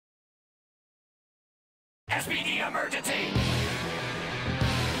S.P.D. emergency!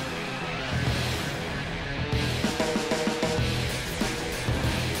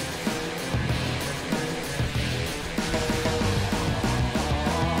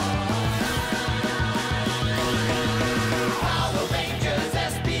 Power Rangers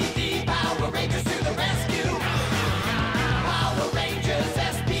S.P.D. Power Rangers to the rescue! Power Rangers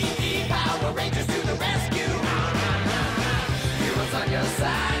S.P.D. Power Rangers to the rescue! Heroes on your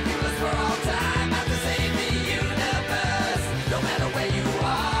side, heroes for all time, out to save the universe. No matter where you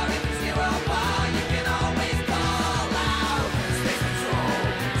are, if it's near or far, you can always call out. Space Patrol,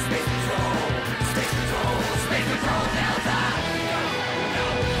 Space Patrol, Space Patrol, Space Patrol Delta.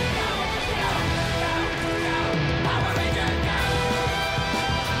 Power Ranger, go!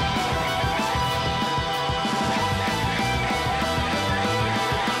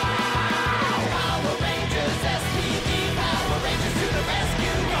 Power Rangers S.P.D. Power Rangers to the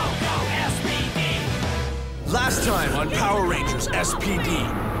rescue. Go, go, S.P.D. Last time on Power Rangers S.P.D.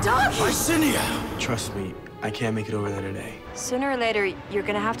 Mycinia! Trust me, I can't make it over there today. Sooner or later, you're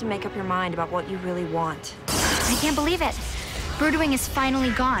gonna have to make up your mind about what you really want. I can't believe it. Broodwing is finally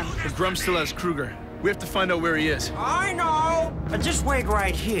gone. But Gruumm still has Cruger. We have to find out where he is. I know! Just wait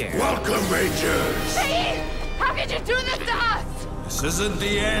right here. Welcome, Rangers! How could you do this to us? This isn't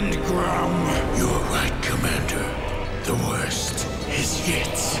the end, Gruumm. You are right, Commander. The worst is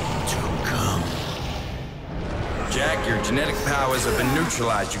yet to come. Jack, your genetic powers have been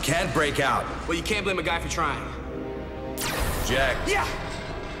neutralized. You can't break out. Well, you can't blame a guy for trying. Jack. Yeah!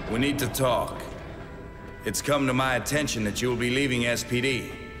 We need to talk. It's come to my attention that you will be leaving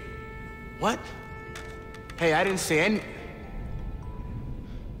S.P.D. What? Hey, I didn't say any...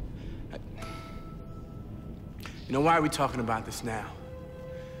 You know, why are we talking about this now?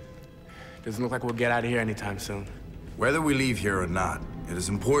 Doesn't look like we'll get out of here anytime soon. Whether we leave here or not, it is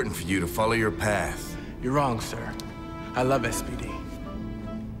important for you to follow your path. You're wrong, sir. I love S.P.D.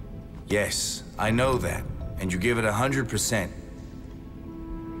 Yes, I know that, and you give it 100%.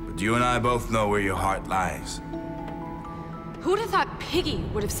 But you and I both know where your heart lies. Who'd have thought Piggy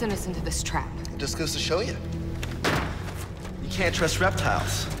would have sent us into this trap? Just goes to show you. You can't trust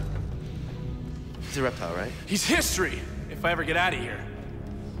reptiles. He's a reptile, right? He's history, if I ever get out of here.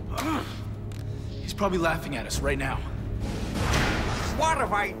 He's probably laughing at us right now. What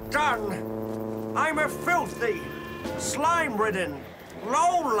have I done? I'm a filthy, slime-ridden,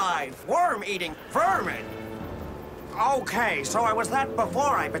 low-life, worm-eating vermin. Okay, so I was that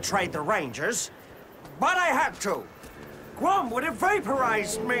before I betrayed the Rangers. But I had to. Gruumm would have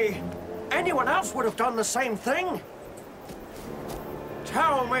vaporized me. Anyone else would have done the same thing.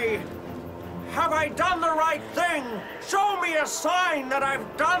 Tell me, have I done the right thing? Show me a sign that I've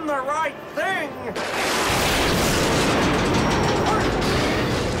done the right thing.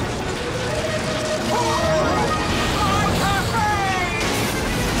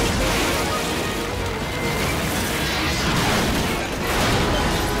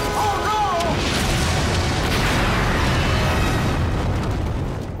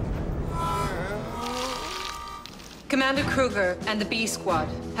 Commander Cruger and the B Squad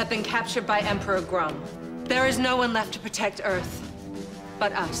have been captured by Emperor Gruumm. There is no one left to protect Earth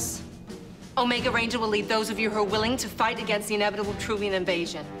but us. Omega Ranger will lead those of you who are willing to fight against the inevitable Truvian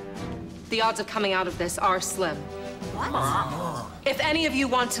invasion. The odds of coming out of this are slim. What? If any of you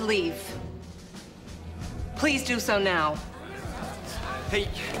want to leave, please do so now. Hey,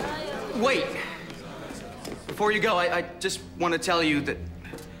 wait. Before you go, I just want to tell you that,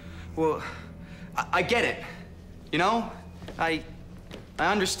 well, I get it. You know, I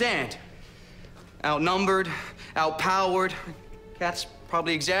understand. Outnumbered, outpowered. Kat's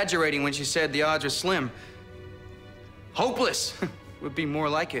probably exaggerating when she said the odds are slim. Hopeless would be more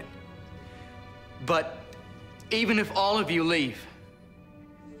like it. But even if all of you leave,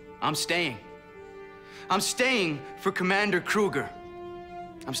 I'm staying. I'm staying for Commander Cruger.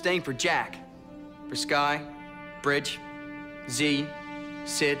 I'm staying for Jack, for Sky, Bridge, Z,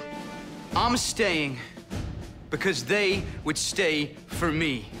 Sid. I'm staying because they would stay for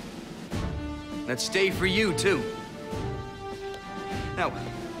me. Let's stay for you, too. Now,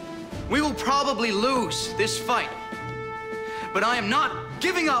 we will probably lose this fight, but I am not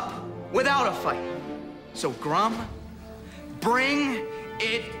giving up without a fight. So, Gruumm, bring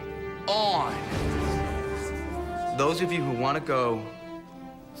it on. Those of you who want to go,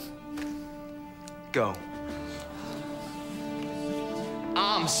 go.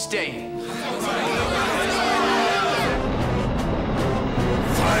 I'm staying.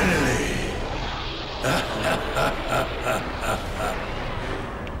 Finally!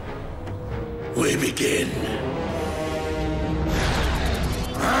 We begin.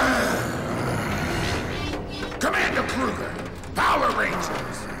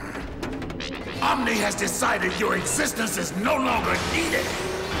 has decided your existence is no longer needed.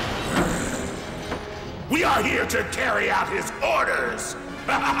 We are here to carry out his orders.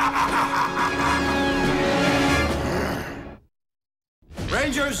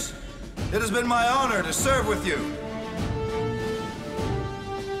 Rangers, it has been my honor to serve with you.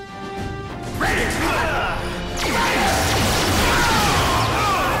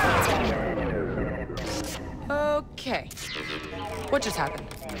 Okay. What just happened?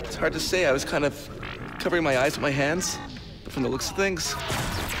 It's hard to say. I was kind of covering my eyes with my hands. But from the looks of things,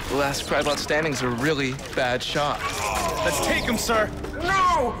 the last crowd outstanding's a really bad shot. Let's take him, sir.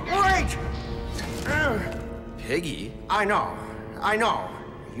 No! Wait! Piggy? I know.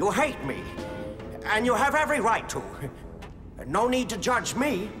 You hate me. And you have every right to. No need to judge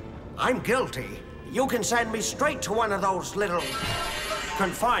me. I'm guilty. You can send me straight to one of those little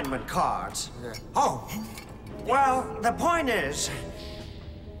confinement cards. Oh, well, the point is,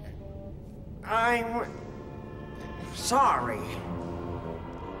 I'm sorry.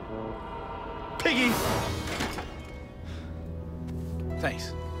 Piggy!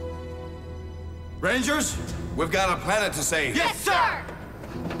 Thanks. Rangers, we've got a planet to save. Yes, sir!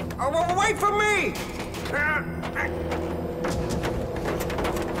 Oh, wait for me!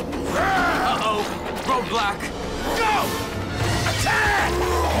 Uh-oh. Roadblock. Go! Attack!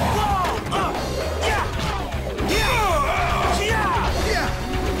 Whoa! Yeah!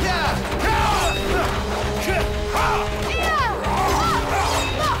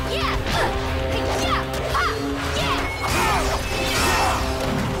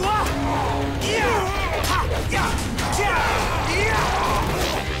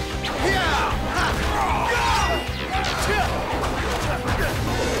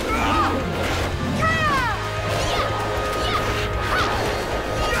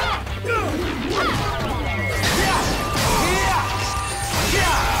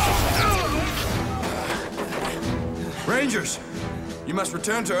 Rangers, you must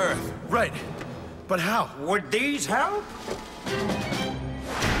return to Earth. Right. But how? Would these help?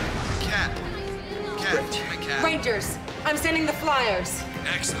 Cat. Rangers, I'm sending the flyers.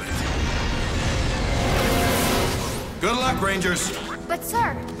 Excellent. Good luck, Rangers. But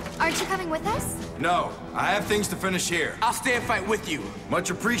sir, aren't you coming with us? No, I have things to finish here. I'll stay and fight with you.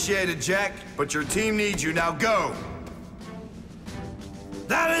 Much appreciated, Jack, but your team needs you. Now go.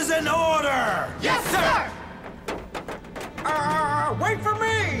 That is an order! Yes, sir! Wait for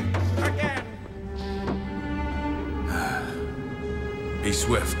me! Again! Be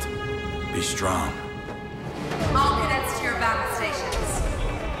swift. Be strong. All cadets to your battle stations.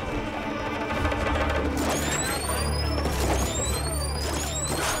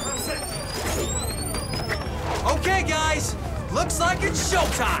 Okay, guys. Looks like it's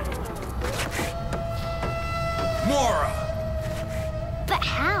showtime. Mora! But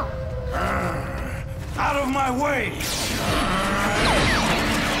how? Out of my way!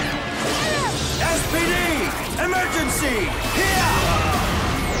 S.P.D! Emergency! Here!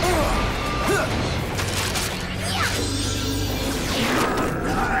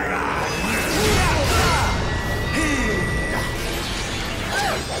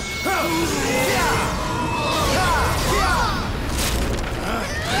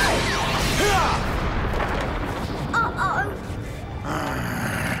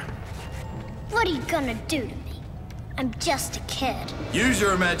 What are you gonna do to me? I'm just a kid. Use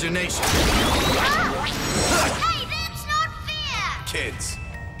your imagination. Hey, that's not fair! Kids.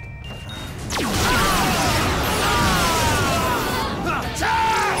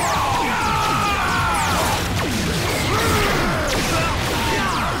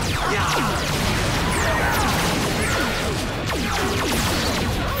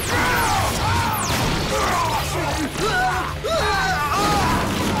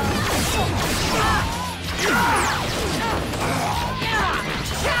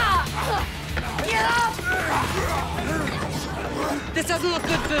 This doesn't look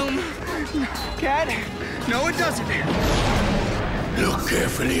good, Boom. Cat? No, it doesn't. Look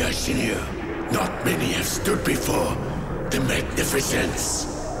carefully, Arsenio. Not many have stood before the magnificence.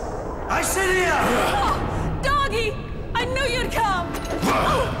 Arsenio! Oh, Doggy! I knew you'd come!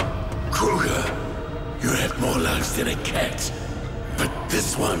 Kruger, you have more lives than a cat, but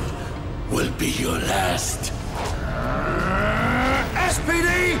this one will be your last.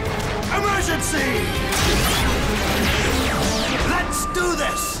 S.P.D! Emergency! Let's do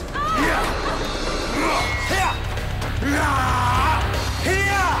this!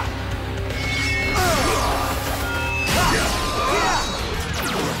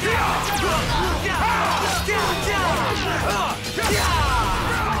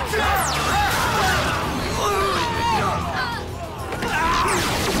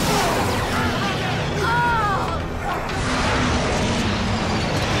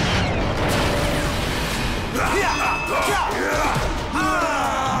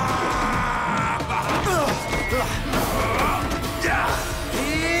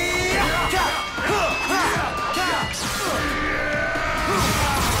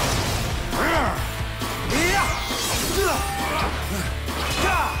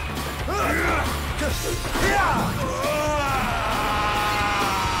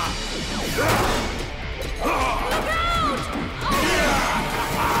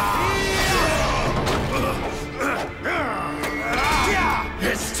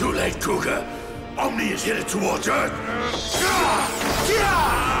 It's too late, Cruger. Omni is headed towards Earth.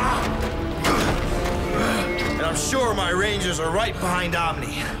 And I'm sure my Rangers are right behind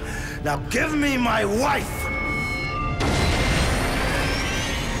Omni. Now give me my wife!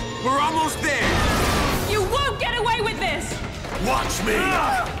 We're almost there! You won't get away with this! Watch me!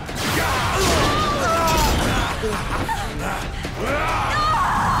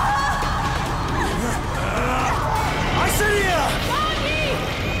 I see ya!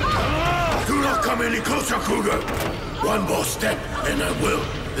 Do not come any closer, Cruger. One more step, and I will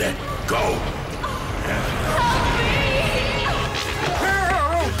let go.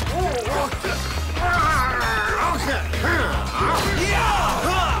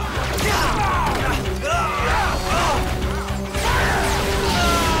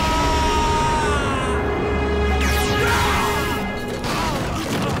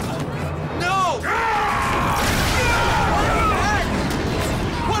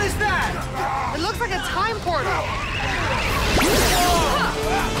 Like a time portal.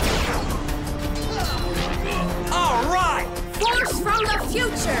 All right! Force from the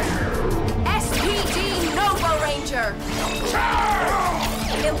future! S.P.D. Nova Ranger!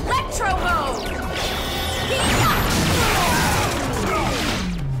 Electro mode!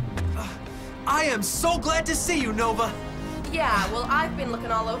 I am so glad to see you, Nova. Yeah, well, I've been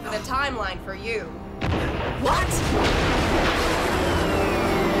looking all over the timeline for you. What?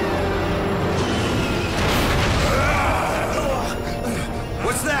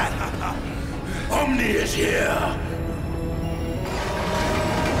 What's that? Omni is here!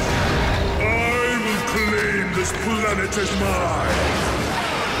 I will claim this planet as mine!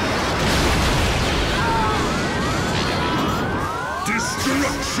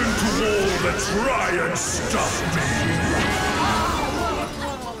 Destruction to all that try and stop me!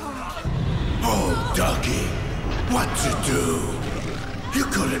 Oh, Ducky, what to do? You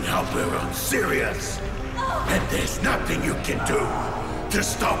couldn't help her on serious! And there's nothing you can do to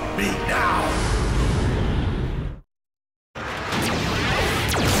stop me now!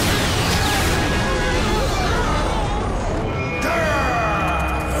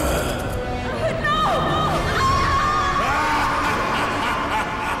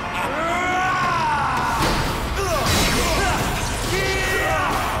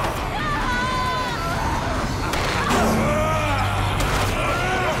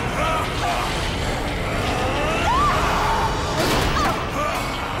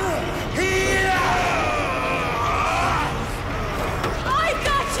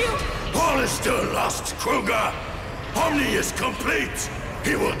 Cruger! Omni is complete!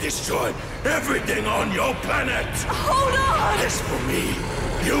 He will destroy everything on your planet! Hold on! As for me,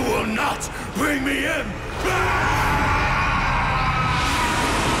 you will not bring me in!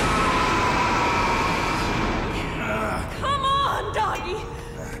 Come on, doggy!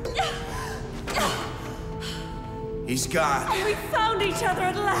 He's gone. We found each other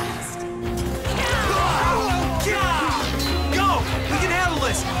at last! Go! We can handle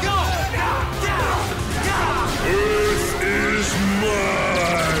this! Go! Earth is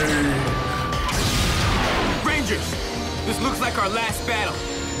mine! Rangers! This looks like our last battle.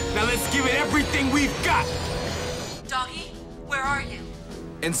 Now let's give it everything we've got! Doggy, where are you?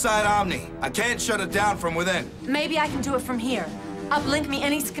 Inside Omni. I can't shut it down from within. Maybe I can do it from here. Uplink me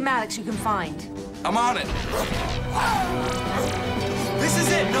any schematics you can find. I'm on it. This is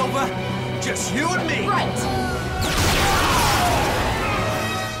it, Nova! Just you and me! Right!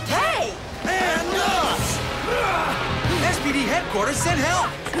 Hey! And us! S.P.D. headquarters sent help!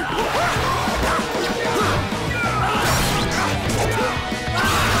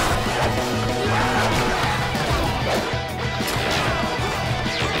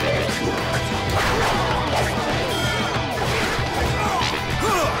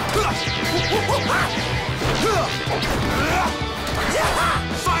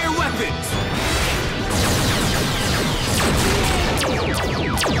 Fire weapons!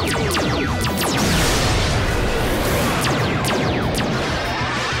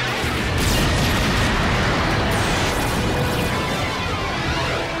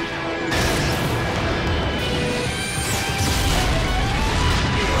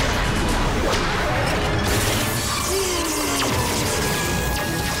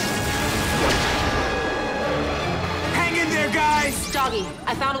 Doggy,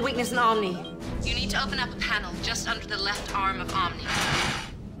 I found a weakness in Omni. You need to open up a panel just under the left arm of Omni.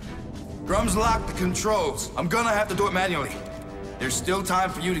 Gruumm's locked the controls. I'm gonna have to do it manually. There's still time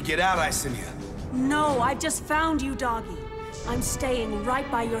for you to get out, Isinia. No, I've just found you, Doggy. I'm staying right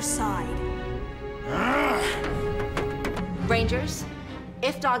by your side. Rangers,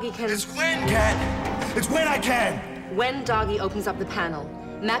 if Doggy can... It's when, Cat! It's when I can! When Doggy opens up the panel,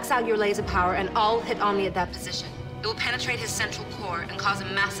 Max out your laser power and all hit Omni at that position. It will penetrate his central core and cause a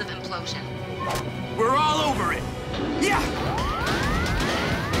massive implosion. We're all over it. Yeah!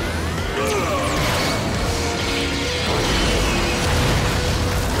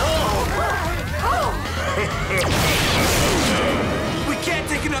 We can't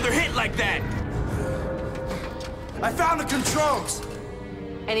take another hit like that! I found the controls!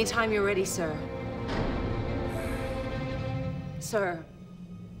 Anytime you're ready, sir. Sir.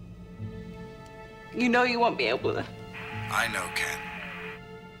 You know you won't be able to. I know, Ken.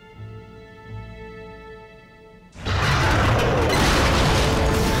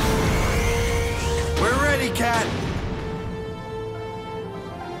 We're ready, Cat.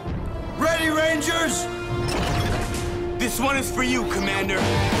 Ready, Rangers? This one is for you, Commander.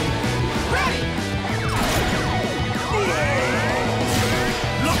 Ready!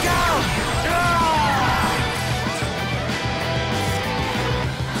 Look out!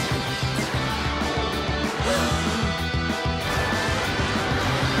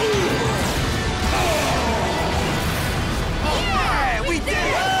 Yeah, we did it!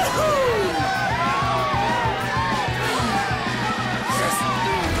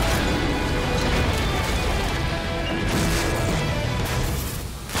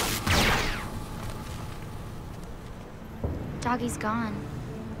 Doggy's gone.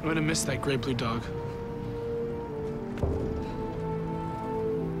 I'm gonna miss that gray blue dog.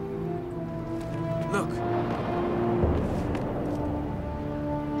 Look.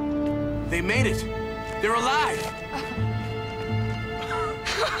 They made it. They're alive.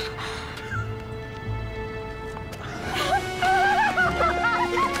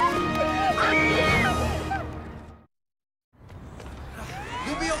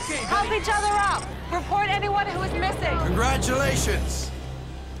 You'll be okay, Help each other up! Report anyone who is missing! Congratulations!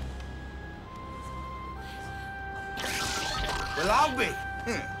 Well, I'll be.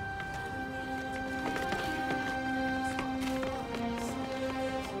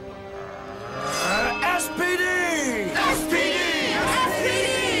 S.P.D! S.P.D!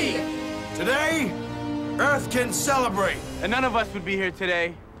 S.P.D! Today, Earth can celebrate. And none of us would be here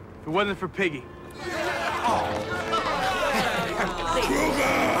today if it wasn't for Piggy.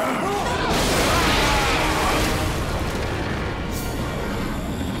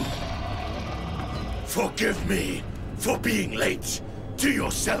 Forgive me for being late to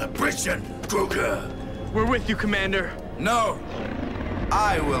your celebration, Cruger. We're with you, Commander. No.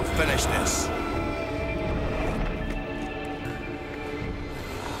 I will finish this.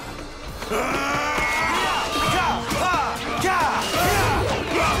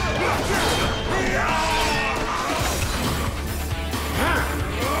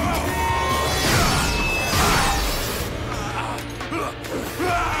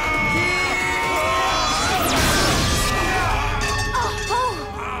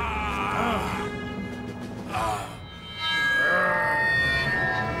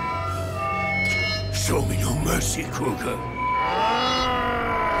 Show me no mercy, Cruger.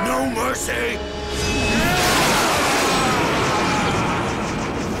 No mercy!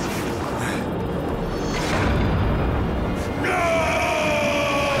 No!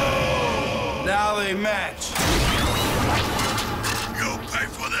 Now they match. You'll pay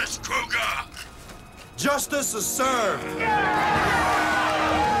for this, Cruger! Justice is served.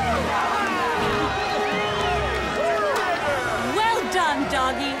 Well done,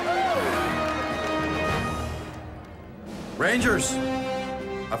 doggy. Rangers,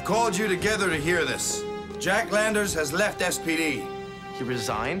 I've called you together to hear this. Jack Landers has left S.P.D. He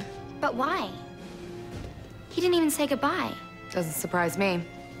resigned? But why? He didn't even say goodbye. Doesn't surprise me.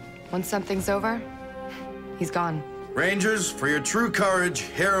 Once something's over, he's gone. Rangers, for your true courage,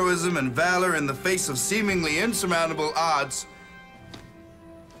 heroism, and valor in the face of seemingly insurmountable odds,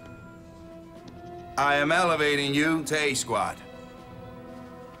 I am elevating you to A Squad.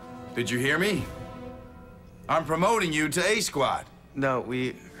 Did you hear me? I'm promoting you to A Squad. No,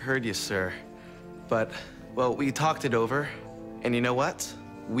 we heard you, sir. But, well, we talked it over. And you know what?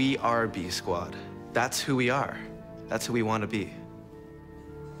 We are B Squad. That's who we are. That's who we want to be.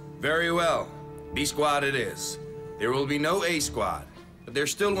 Very well. B Squad it is. There will be no A Squad. But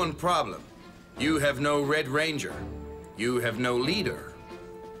there's still one problem. You have no Red Ranger. You have no leader.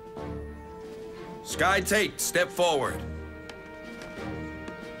 Sky Tate, step forward.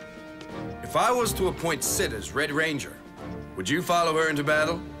 If I was to appoint Sid as Red Ranger, would you follow her into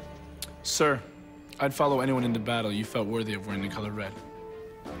battle? Sir, I'd follow anyone into battle you felt worthy of wearing the color red.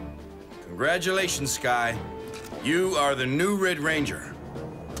 Congratulations, Sky. You are the new Red Ranger.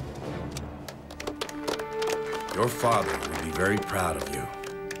 Your father will be very proud of you.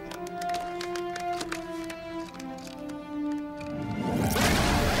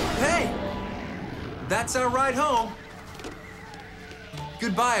 That's our ride home.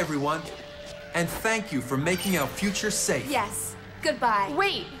 Goodbye, everyone. And thank you for making our future safe. Yes. Goodbye.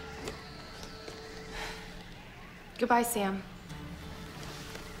 Wait! Goodbye, Sam.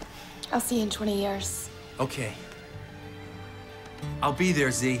 I'll see you in 20 years. Okay. I'll be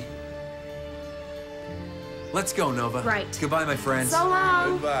there, Z. Let's go, Nova. Right. Goodbye, my friends. So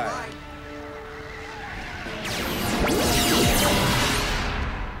long. Goodbye.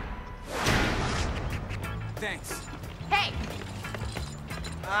 Thanks. Hey!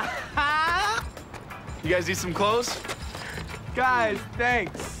 You guys need some clothes? Guys,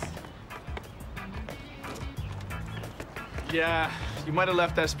 thanks. Yeah, you might have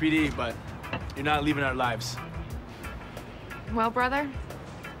left S.P.D, but you're not leaving our lives. Well, brother,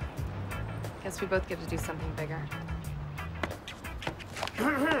 guess we both get to do something bigger.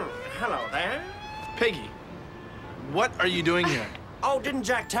 Hello there. Piggy, what are you doing here? Oh, didn't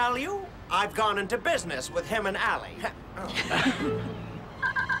Jack tell you? I've gone into business with him and Allie.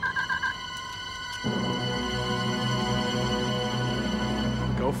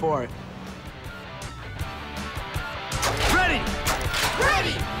 Go for it. Ready!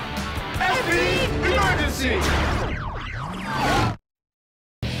 S.P.D. Emergency!